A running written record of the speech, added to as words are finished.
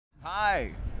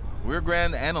Hi, we're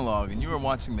Grand Analog, and you are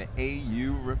watching the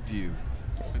AU Review.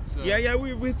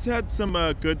 We've had some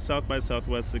good South by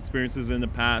Southwest experiences in the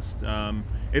past.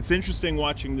 It's interesting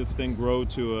watching this thing grow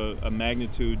to a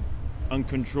magnitude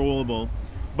uncontrollable.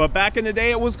 But back in the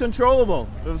day, it was controllable.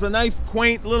 It was a nice,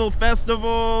 quaint little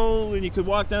festival, and you could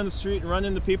walk down the street and run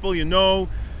into people you know,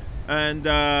 and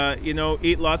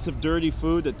eat lots of dirty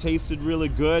food that tasted really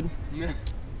good.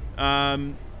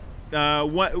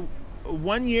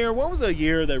 One year, what was a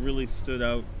year that really stood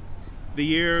out? The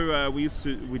year we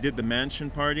did the mansion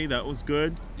party. That was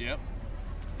good. Yep.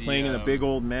 Playing in a big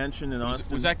old mansion in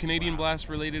Austin. Was that Canadian Blast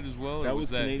related as well? That was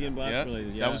Canadian Blast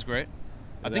related. Yeah, that was great.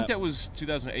 I think that was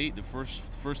 2008, the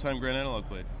first time Grand Analog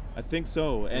played. I think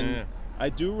so, and I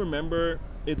do remember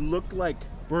it looked like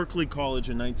Berkeley College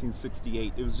in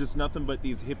 1968. It was just nothing but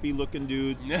these hippie-looking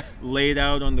dudes laid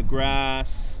out on the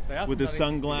grass with their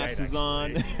sunglasses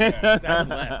on.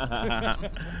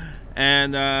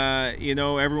 And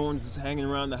everyone's just hanging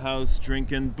around the house,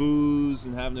 drinking booze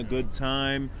and having a good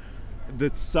time.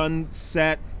 The sun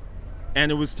set,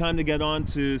 and it was time to get on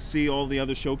to see all the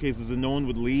other showcases, and no one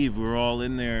would leave. We were all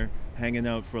in there hanging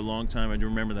out for a long time. I do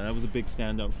remember that. That was a big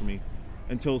standout for me,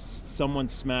 until someone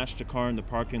smashed a car in the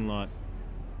parking lot,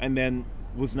 and then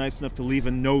was nice enough to leave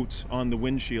a note on the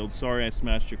windshield. Sorry, I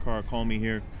smashed your car. Call me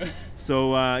here.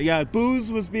 So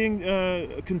booze was being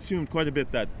consumed quite a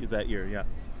bit that year. Yeah.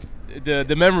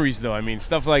 The memories, though, I mean,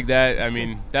 stuff like that, I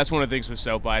mean, that's one of the things with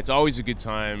South by. It's always a good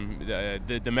time.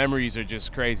 The memories are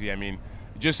just crazy. I mean,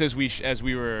 just as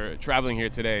we were traveling here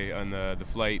today on the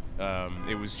flight,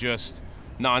 it was just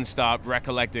nonstop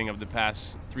recollecting of the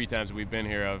past 3 times that we've been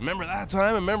here. Remember that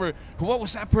time? Remember what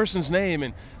was that person's name,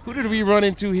 and who did we run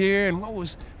into here, and what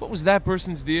was that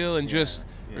person's deal, and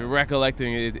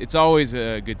recollecting. It's always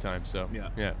a good time. So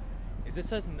yeah. Is there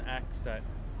certain acts that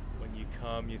when you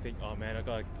come you think, oh man, I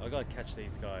gotta catch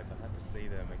these guys, I have to see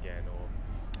them again,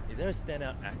 or is there a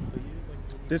standout act for you when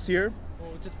this year,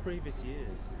 or just previous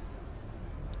years?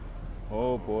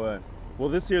 Oh boy, well,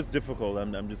 this year's difficult.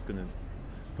 I'm just gonna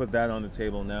put that on the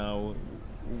table now.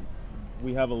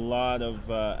 We have a lot of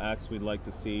acts we'd like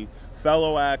to see,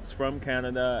 fellow acts from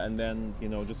Canada, and then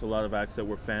just a lot of acts that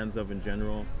we're fans of in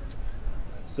general.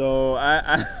 So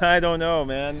I don't know,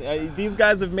 man. These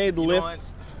guys have made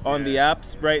lists on the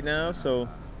apps right now, so.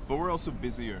 But we're also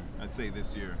busier, I'd say,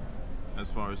 this year,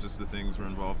 as far as just the things we're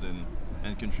involved in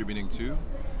and contributing to.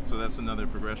 So that's another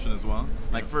progression as well.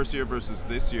 Like first year versus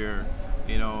this year,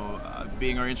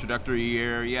 being our introductory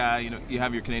year, you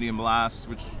have your Canadian Blast,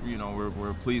 which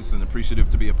we're pleased and appreciative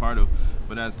to be a part of.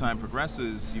 But as time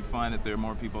progresses, you find that there are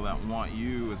more people that want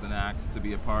you as an act to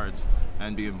be a part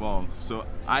and be involved. So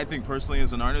I think personally,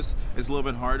 as an artist, it's a little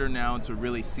bit harder now to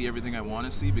really see everything I want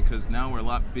to see, because now we're a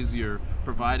lot busier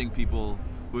providing people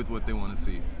with what they want to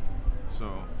see.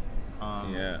 So,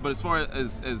 but as far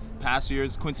as past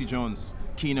years, Quincy Jones'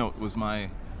 keynote was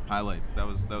my highlight. That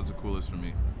was the coolest for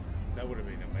me. That would have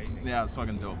been amazing. Yeah, it was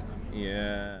fucking dope.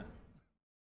 Yeah.